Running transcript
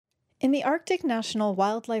In the Arctic National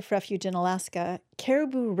Wildlife Refuge in Alaska,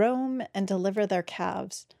 caribou roam and deliver their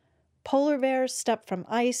calves. Polar bears step from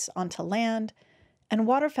ice onto land, and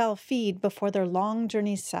waterfowl feed before their long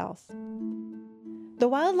journeys south. The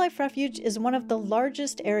Wildlife Refuge is one of the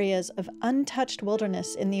largest areas of untouched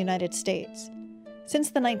wilderness in the United States. Since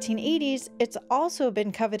the 1980s, it's also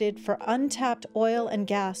been coveted for untapped oil and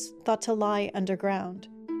gas thought to lie underground.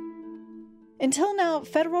 Until now,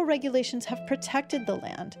 federal regulations have protected the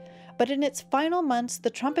land, but in its final months, the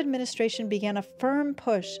Trump administration began a firm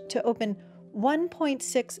push to open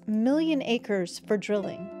 1.6 million acres for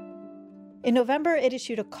drilling. In November, it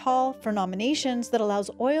issued a call for nominations that allows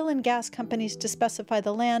oil and gas companies to specify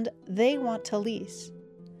the land they want to lease.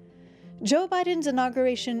 Joe Biden's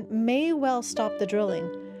inauguration may well stop the drilling,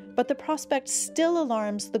 but the prospect still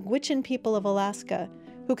alarms the Gwich'in people of Alaska,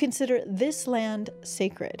 who consider this land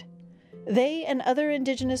sacred. They and other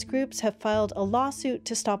indigenous groups have filed a lawsuit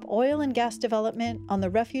to stop oil and gas development on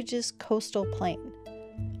the refuge's coastal plain.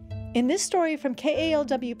 In this story from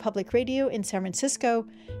KALW Public Radio in San Francisco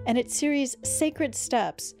and its series Sacred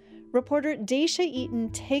Steps, reporter Daisha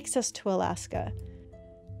Eaton takes us to Alaska.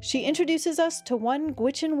 She introduces us to one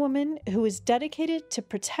Gwich'in woman who is dedicated to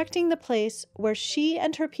protecting the place where she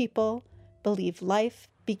and her people believe life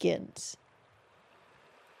begins.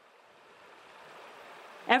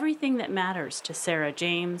 Everything that matters to Sarah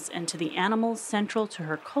James and to the animals central to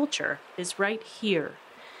her culture is right here.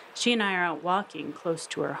 She and I are out walking close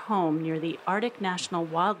to her home near the Arctic National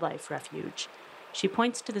Wildlife Refuge. She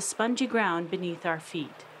points to the spongy ground beneath our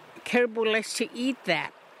feet. Caribou likes to eat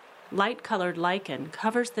that. Light-colored lichen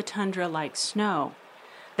covers the tundra like snow.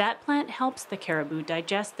 That plant helps the caribou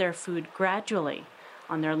digest their food gradually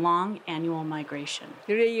on their long annual migration.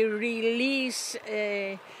 They release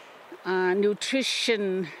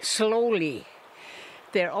nutrition slowly.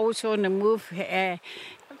 They're also on the move,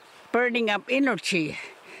 burning up energy.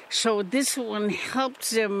 So this one helps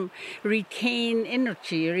them retain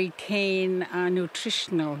energy, retain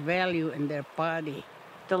nutritional value in their body.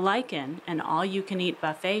 The lichen, an all-you-can-eat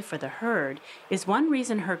buffet for the herd, is one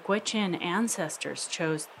reason her Gwich'in ancestors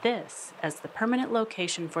chose this as the permanent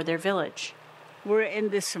location for their village. We're in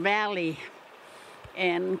this valley,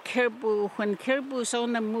 and caribou, when caribou's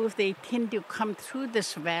on the move, they tend to come through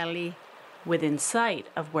this valley. Within sight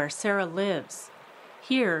of where Sarah lives.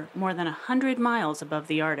 Here, more than 100 miles above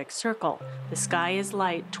the Arctic Circle, the sky is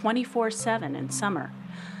light 24/7 in summer.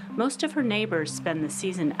 Most of her neighbors spend the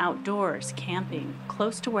season outdoors, camping,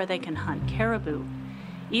 close to where they can hunt caribou.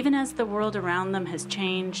 Even as the world around them has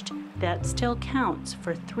changed, that still counts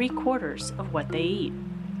for 3/4 of what they eat.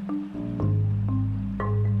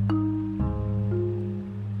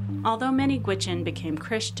 Although many Gwich'in became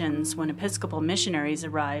Christians when Episcopal missionaries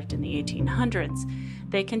arrived in the 1800s,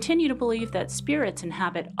 they continue to believe that spirits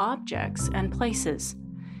inhabit objects and places.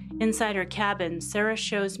 Inside her cabin, Sarah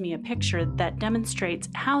shows me a picture that demonstrates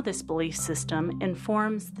how this belief system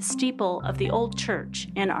informs the steeple of the old church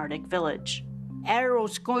in Arctic Village.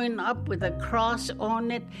 Arrows going up with a cross on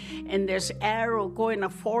it, and there's arrow going a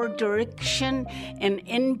 4 direction, and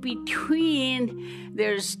in between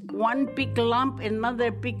there's one big lump, another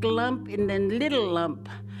big lump, and then little lump.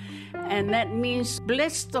 And that means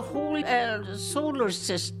bless the whole solar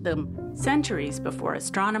system. Centuries before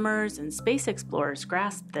astronomers and space explorers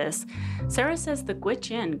grasped this, Sarah says the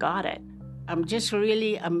Gwich'in got it. I'm just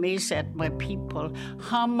really amazed at my people,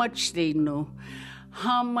 how much they know,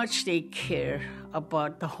 how much they care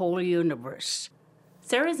about the whole universe.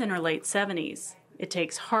 Sarah's in her late 70s. It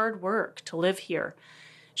takes hard work to live here.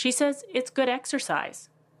 She says it's good exercise.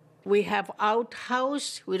 We have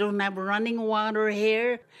outhouse. We don't have running water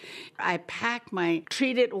here. I pack my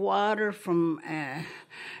treated water from a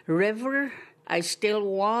river. I still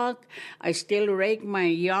walk. I still rake my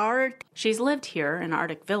yard. She's lived here in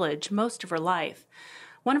Arctic Village most of her life.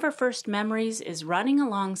 One of her first memories is running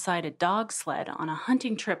alongside a dog sled on a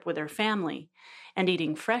hunting trip with her family and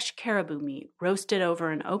eating fresh caribou meat roasted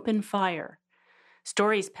over an open fire.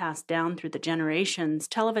 Stories passed down through the generations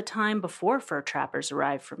tell of a time before fur trappers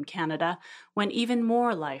arrived from Canada when even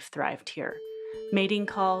more life thrived here. Mating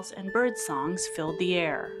calls and bird songs filled the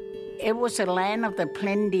air. It was a land of the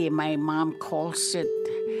plenty, my mom calls it.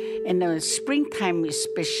 In the springtime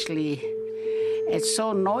especially, it's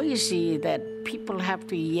so noisy that people have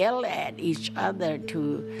to yell at each other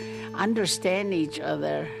to understand each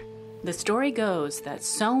other. The story goes that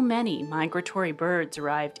so many migratory birds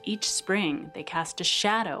arrived each spring they cast a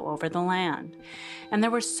shadow over the land. And there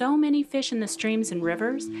were so many fish in the streams and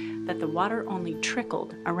rivers that the water only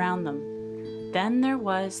trickled around them. Then there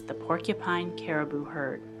was the porcupine caribou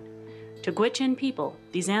herd. To Gwich'in people,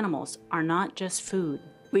 these animals are not just food.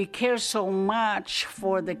 We care so much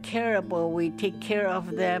for the caribou. We take care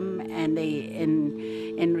of them, and they,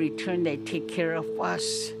 in return, they take care of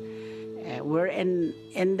us. We're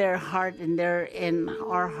in their heart, and they're in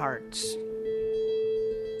our hearts.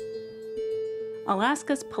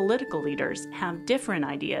 Alaska's political leaders have different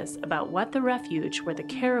ideas about what the refuge where the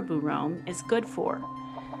caribou roam is good for.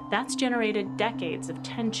 That's generated decades of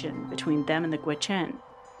tension between them and the Gwich'in.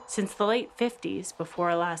 Since the late 50s, before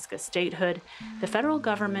Alaska's statehood, the federal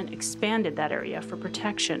government expanded that area for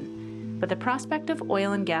protection. But the prospect of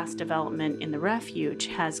oil and gas development in the refuge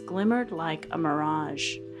has glimmered like a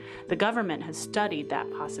mirage. The government has studied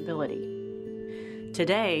that possibility.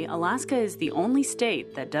 Today, Alaska is the only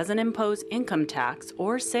state that doesn't impose income tax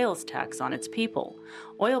or sales tax on its people.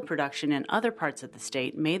 Oil production in other parts of the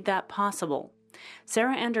state made that possible.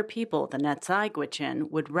 Sarah and her people, the Netsai Gwich'in,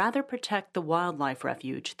 would rather protect the wildlife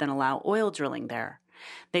refuge than allow oil drilling there.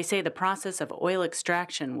 They say the process of oil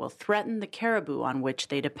extraction will threaten the caribou on which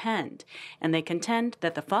they depend, and they contend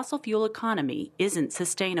that the fossil fuel economy isn't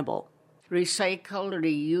sustainable. Recycle,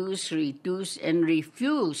 reuse, reduce, and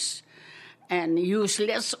refuse. And use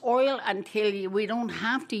less oil until we don't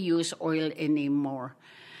have to use oil anymore.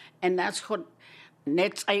 And that's what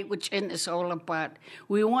Netsai Gwich'in is all about.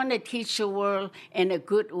 We want to teach the world in a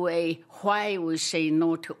good way why we say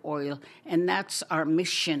no to oil, and that's our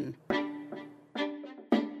mission.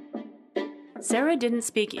 Sarah didn't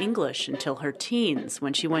speak English until her teens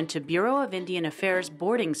when she went to Bureau of Indian Affairs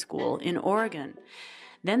boarding school in Oregon.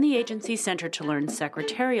 Then the agency sent her to learn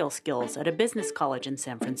secretarial skills at a business college in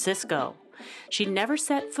San Francisco. She'd never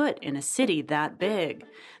set foot in a city that big.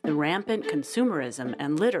 The rampant consumerism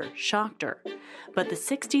and litter shocked her. But the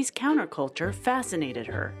 60s counterculture fascinated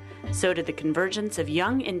her. So did the convergence of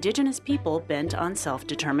young indigenous people bent on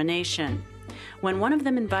self-determination. When one of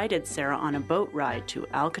them invited Sarah on a boat ride to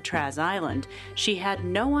Alcatraz Island, she had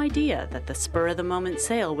no idea that the spur-of-the-moment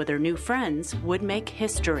sail with her new friends would make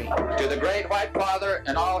history. To the great white father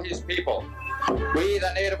and all his people, we,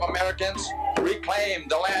 the Native Americans, reclaim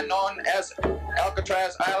the land known as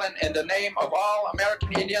Alcatraz Island in the name of all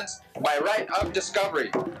American Indians by right of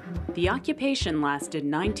discovery. The occupation lasted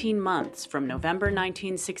 19 months, from November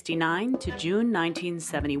 1969 to June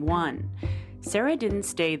 1971. Sarah didn't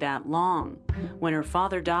stay that long. When her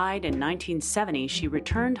father died in 1970, she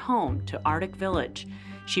returned home to Arctic Village.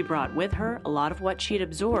 She brought with her a lot of what she'd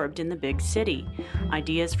absorbed in the big city: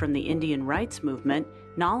 ideas from the Indian rights movement,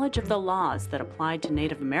 knowledge of the laws that applied to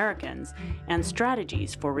Native Americans, and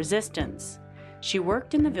strategies for resistance. She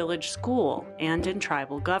worked in the village school and in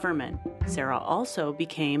tribal government. Sarah also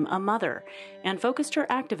became a mother and focused her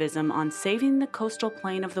activism on saving the coastal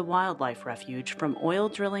plain of the wildlife refuge from oil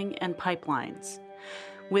drilling and pipelines.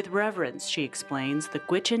 With reverence, she explains the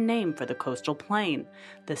Gwich'in name for the coastal plain,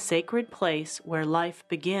 the sacred place where life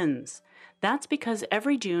begins. That's because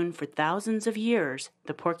every June for thousands of years,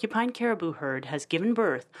 the porcupine caribou herd has given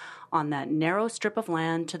birth on that narrow strip of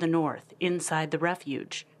land to the north, inside the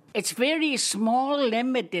refuge. It's very small,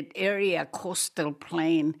 limited area, coastal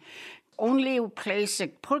plain. Only place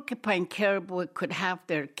that porcupine caribou could have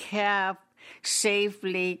their calf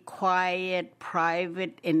safely, quiet,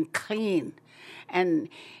 private, and clean. And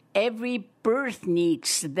every birth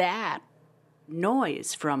needs that.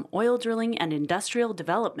 Noise from oil drilling and industrial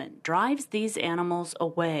development drives these animals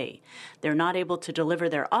away. They're not able to deliver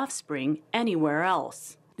their offspring anywhere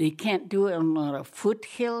else. They can't do it on the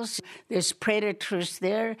foothills. There's predators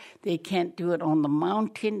there. They can't do it on the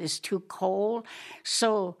mountain. It's too cold.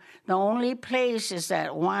 So the only place is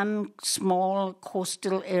that one small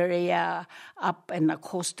coastal area up in the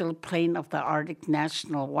coastal plain of the Arctic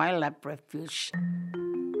National Wildlife Refuge.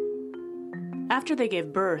 After they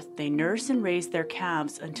give birth, they nurse and raise their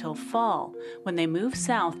calves until fall, when they move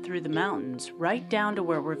south through the mountains, right down to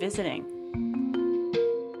where we're visiting.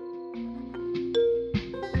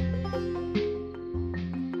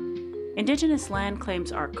 Indigenous land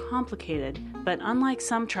claims are complicated, but unlike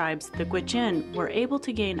some tribes, the Gwich'in were able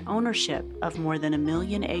to gain ownership of more than 1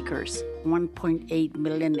 million acres. 1.8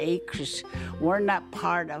 million acres. We're not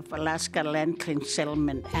part of Alaska Land Claim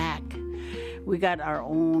Settlement Act. We got our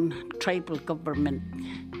own tribal government.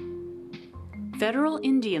 Federal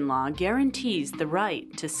Indian law guarantees the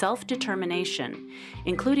right to self-determination,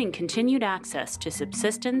 including continued access to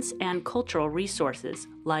subsistence and cultural resources,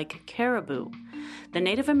 like caribou. The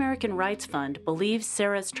Native American Rights Fund believes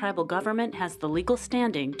Sarah's tribal government has the legal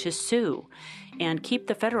standing to sue and keep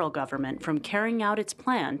the federal government from carrying out its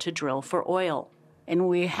plan to drill for oil. And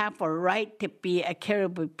we have a right to be a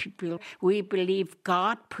caribou people. We believe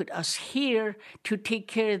God put us here to take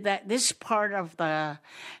care of this part of the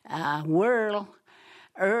world,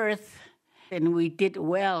 earth, And we did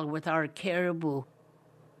well with our caribou.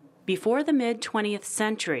 Before the mid-20th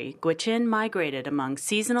century, Gwich'in migrated among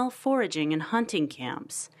seasonal foraging and hunting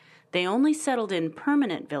camps. They only settled in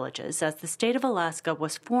permanent villages as the state of Alaska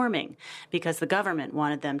was forming because the government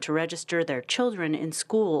wanted them to register their children in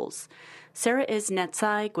schools. Sarah is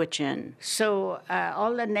Netsai Gwich'in. So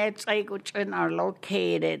all the Netsai Gwich'in are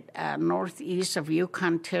located northeast of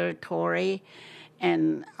Yukon Territory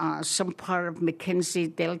and some part of Mackenzie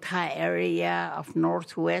Delta area of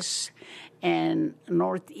northwest and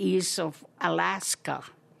northeast of Alaska.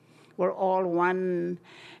 We're all one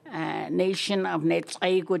nation of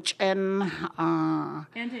Netsai Gwich'in.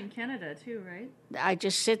 And in Canada too, right? I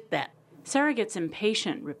just said that. Sarah gets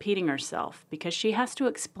impatient repeating herself because she has to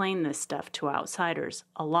explain this stuff to outsiders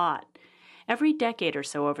a lot. Every decade or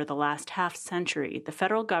so over the last half-century, the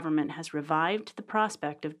federal government has revived the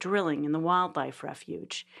prospect of drilling in the wildlife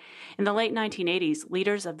refuge. In the late 1980s,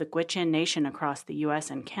 leaders of the Gwich'in Nation across the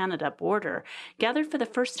U.S. and Canada border gathered for the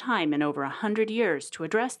first time in over 100 years to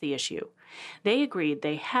address the issue. They agreed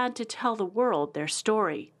they had to tell the world their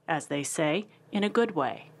story, as they say, in a good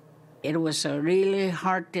way. It was a really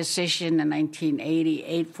hard decision in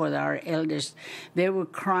 1988 for our elders. They were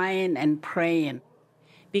crying and praying.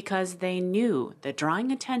 Because they knew that drawing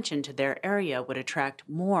attention to their area would attract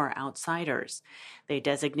more outsiders. They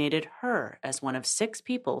designated her as one of 6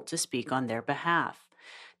 people to speak on their behalf.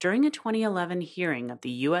 During a 2011 hearing of the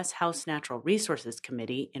U.S. House Natural Resources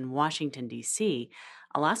Committee in Washington, D.C.,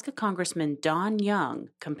 Alaska Congressman Don Young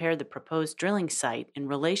compared the proposed drilling site in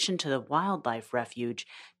relation to the wildlife refuge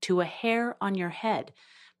to a hair on your head.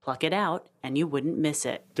 Pluck it out, and you wouldn't miss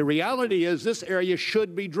it. The reality is this area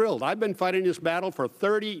should be drilled. I've been fighting this battle for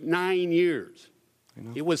 39 years.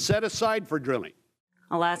 It was set aside for drilling.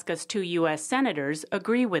 Alaska's 2 U.S. senators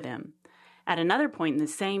agree with him. At another point in the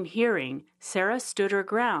same hearing, Sarah stood her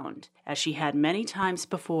ground, as she had many times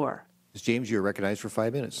before. Ms. James, you're recognized for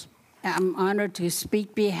 5 minutes. I'm honored to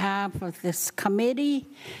speak behalf of this committee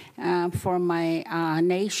for my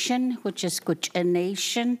nation, which is Gwich'in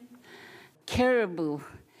Nation. Caribou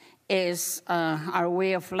is our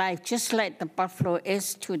way of life, just like the buffalo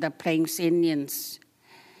is to the Plains Indians.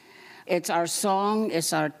 It's our song,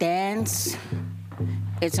 it's our dance,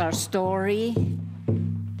 it's our story.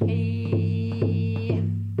 Hey,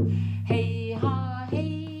 hey, ha,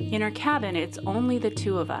 hey. In her cabin, it's only the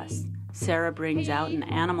 2 of us. Sarah brings out an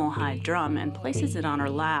animal hide drum and places it on her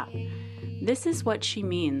lap. This is what she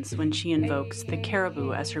means when she invokes the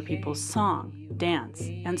caribou as her people's song, dance,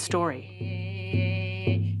 and story.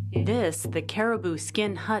 This, the Caribou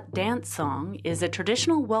Skin Hut Dance Song, is a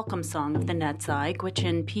traditional welcome song of the Netsai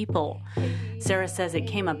Gwich'in people. Sarah says it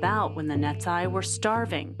came about when the Netsai were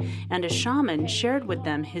starving, and a shaman shared with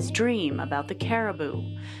them his dream about the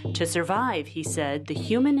caribou. To survive, he said, the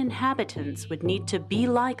human inhabitants would need to be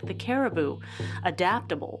like the caribou,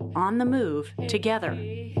 adaptable, on the move, together.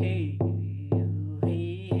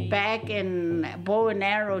 Back in bow and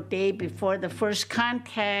arrow day before the first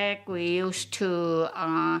contact, we used to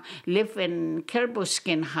live in caribou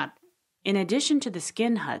skin hut. In addition to the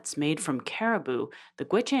skin huts made from caribou, the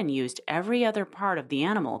Gwich'in used every other part of the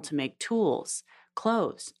animal to make tools,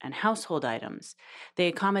 clothes, and household items. They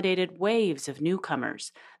accommodated waves of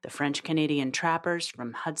newcomers, the French-Canadian trappers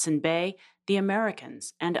from Hudson Bay, the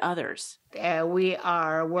Americans, and others. We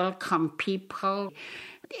are welcome people.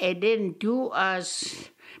 It didn't do us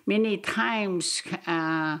many times.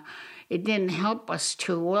 It didn't help us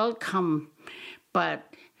to welcome, but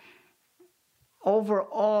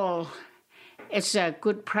overall, it's a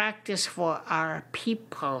good practice for our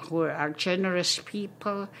people. We're our generous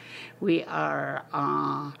people. We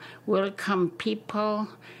are welcome people.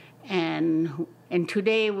 And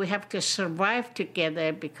today we have to survive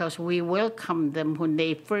together because we welcomed them when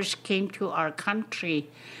they first came to our country.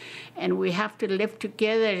 And we have to live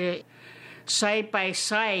together side by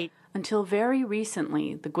side. Until very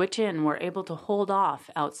recently, the Gwich'in were able to hold off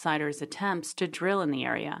outsiders' attempts to drill in the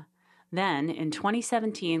area. Then, in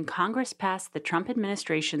 2017, Congress passed the Trump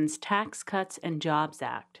administration's Tax Cuts and Jobs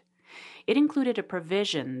Act. It included a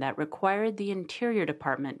provision that required the Interior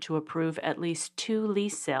Department to approve at least 2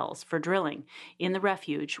 lease sales for drilling in the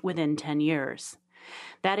refuge within 10 years.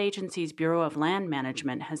 That agency's Bureau of Land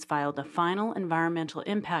Management has filed a final environmental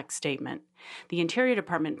impact statement. The Interior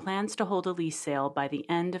Department plans to hold a lease sale by the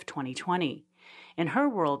end of 2020. In her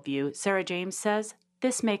worldview, Sarah James says,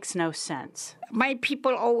 this makes no sense. My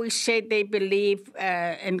people always say they believe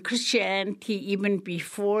in Christianity. Even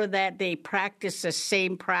before that, they practice the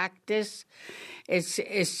same practice.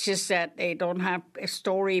 It's just that they don't have a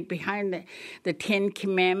story behind the 10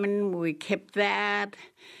 Commandments. We kept that.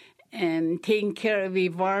 and taking care of the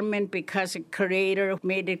environment because the Creator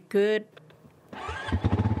made it good.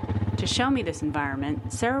 To show me this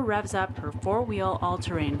environment, Sarah revs up her four-wheel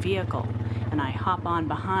all-terrain vehicle, and I hop on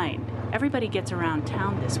behind. Everybody gets around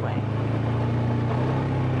town this way.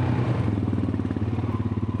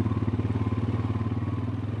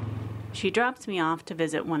 She drops me off to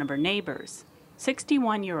visit one of her neighbors,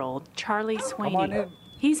 61-year-old Charlie Swaney. Come on in.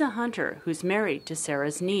 He's a hunter who's married to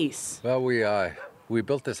Sarah's niece. Well, we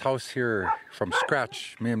built this house here from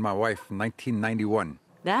scratch, me and my wife, in 1991.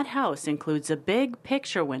 That house includes a big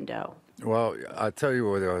picture window. Well, I'll tell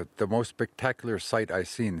you, the most spectacular sight I've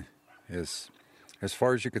seen is, as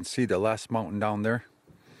far as you can see, the last mountain down there.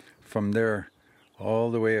 From there,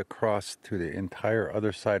 all the way across to the entire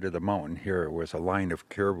other side of the mountain here was a line of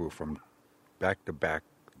caribou from back to back,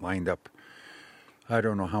 lined up. I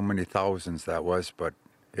don't know how many thousands that was, but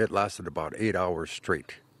it lasted about 8 hours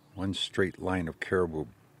straight. One straight line of caribou,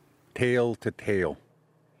 tail to tail.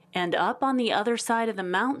 And up on the other side of the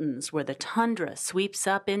mountains, where the tundra sweeps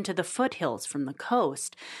up into the foothills from the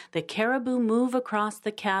coast, the caribou move across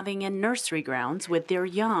the calving and nursery grounds with their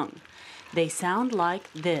young. They sound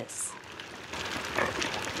like this.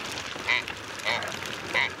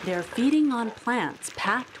 They're feeding on plants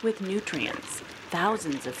packed with nutrients.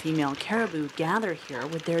 Thousands of female caribou gather here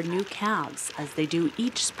with their new calves, as they do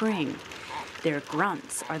each spring. Their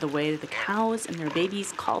grunts are the way the cows and their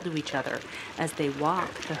babies call to each other. As they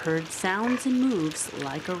walk, the herd sounds and moves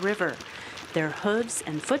like a river. Their hooves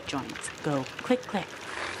and foot joints go click, click.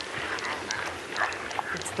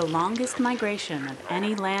 It's the longest migration of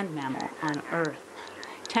any land mammal on Earth.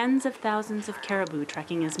 Tens of thousands of caribou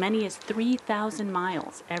trekking as many as 3,000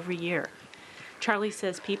 miles every year. Charlie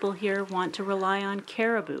says people here want to rely on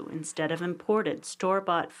caribou instead of imported,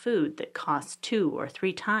 store-bought food that costs 2 or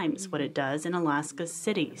 3 times what it does in Alaska's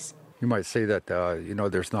cities. You might say that,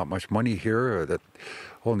 there's not much money here, or that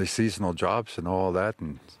only seasonal jobs and all that,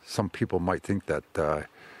 and some people might think that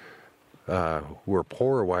we're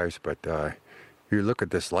poor wives, but you look at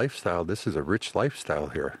this lifestyle, this is a rich lifestyle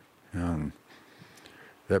here. And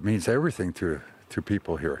that means everything to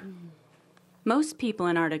people here. Most people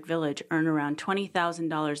in Arctic Village earn around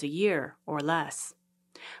 $20,000 a year or less.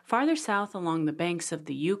 Farther south along the banks of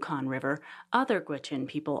the Yukon River, other Gwich'in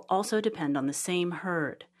people also depend on the same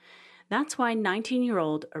herd. That's why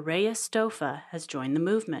 19-year-old Araya Stofa has joined the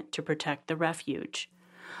movement to protect the refuge.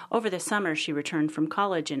 Over the summer, she returned from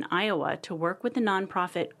college in Iowa to work with the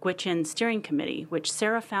nonprofit Gwich'in Steering Committee, which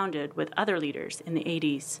Sarah founded with other leaders in the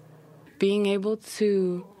 80s. Being able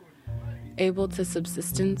to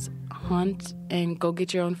subsistence hunt and go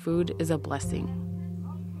get your own food is a blessing.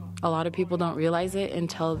 A lot of people don't realize it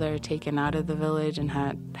until they're taken out of the village and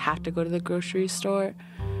have to go to the grocery store.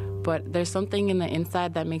 But there's something in the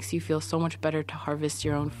inside that makes you feel so much better to harvest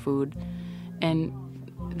your own food. And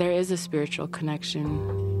there is a spiritual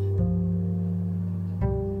connection.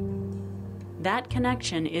 That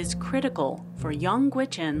connection is critical for young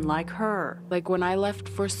Gwich'in like her. Like when I left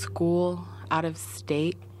for school out of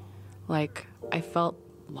state, I felt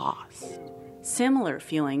lost. Similar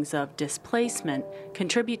feelings of displacement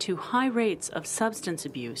contribute to high rates of substance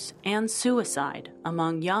abuse and suicide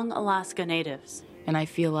among young Alaska Natives. And I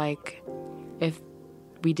feel like if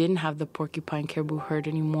we didn't have the porcupine caribou herd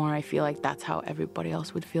anymore, I feel like that's how everybody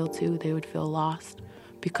else would feel too. They would feel lost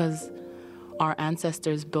because our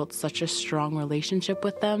ancestors built such a strong relationship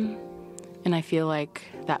with them, and I feel like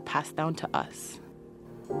that passed down to us.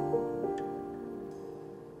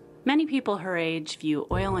 Many people her age view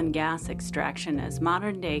oil and gas extraction as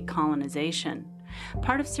modern-day colonization.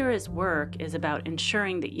 Part of Sarah's work is about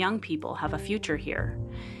ensuring that young people have a future here.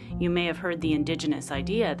 You may have heard the indigenous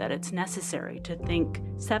idea that it's necessary to think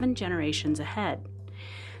 7 generations ahead.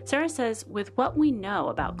 Sarah says with what we know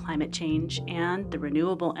about climate change and the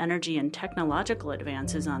renewable energy and technological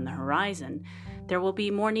advances on the horizon, there will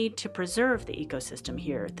be more need to preserve the ecosystem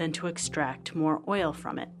here than to extract more oil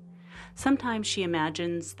from it. Sometimes she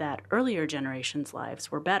imagines that earlier generations'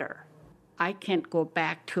 lives were better. I can't go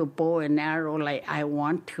back to bow and arrow like I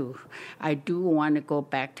want to. I do want to go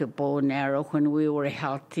back to bow and arrow when we were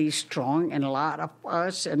healthy, strong, and a lot of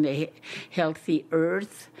us, and the healthy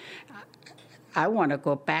earth. I want to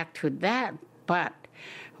go back to that, but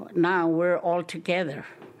now we're all together,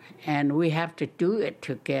 and we have to do it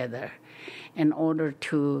together in order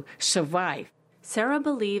to survive. Sarah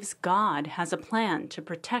believes God has a plan to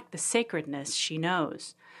protect the sacredness she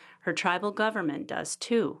knows. Her tribal government does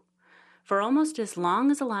too. For almost as long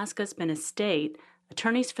as Alaska's been a state,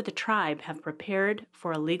 attorneys for the tribe have prepared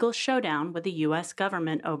for a legal showdown with the U.S.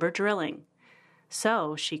 government over drilling.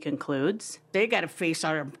 So, she concludes, they got to face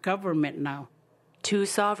our government now. Two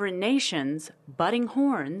sovereign nations butting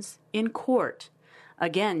horns in court.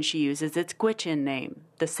 Again, she uses its Gwich'in name,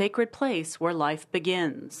 the sacred place where life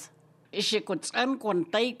begins. Is a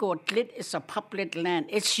public land.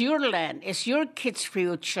 It's your land. It's your kids'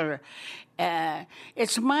 future.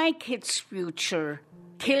 It's my kids' future.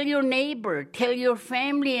 Tell your neighbor. Tell your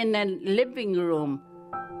family in the living room.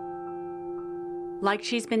 Like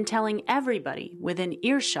she's been telling everybody within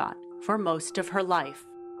earshot for most of her life.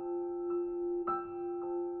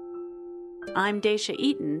 I'm Daisha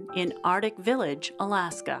Eaton in Arctic Village,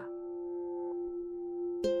 Alaska.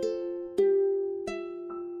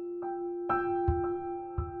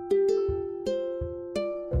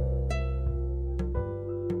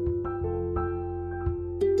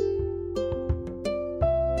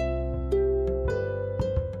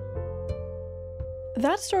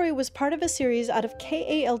 That story was part of a series out of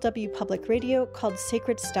KALW Public Radio called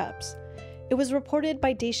Sacred Steps. It was reported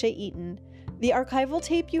by Daisha Eaton. The archival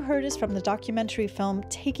tape you heard is from the documentary film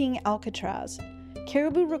Taking Alcatraz.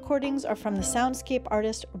 Caribou recordings are from the soundscape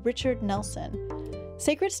artist Richard Nelson.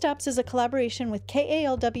 Sacred Steps is a collaboration with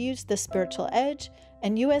KALW's The Spiritual Edge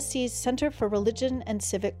and USC's Center for Religion and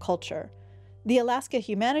Civic Culture. The Alaska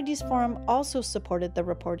Humanities Forum also supported the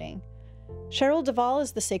reporting. Cheryl Duvall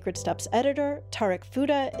is the Sacred Steps editor, Tarek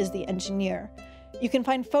Fuda is the engineer. You can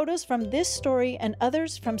find photos from this story and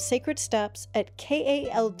others from Sacred Steps at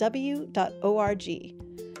kalw.org.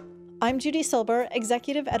 I'm Judy Silber,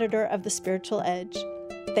 executive editor of The Spiritual Edge.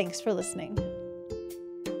 Thanks for listening.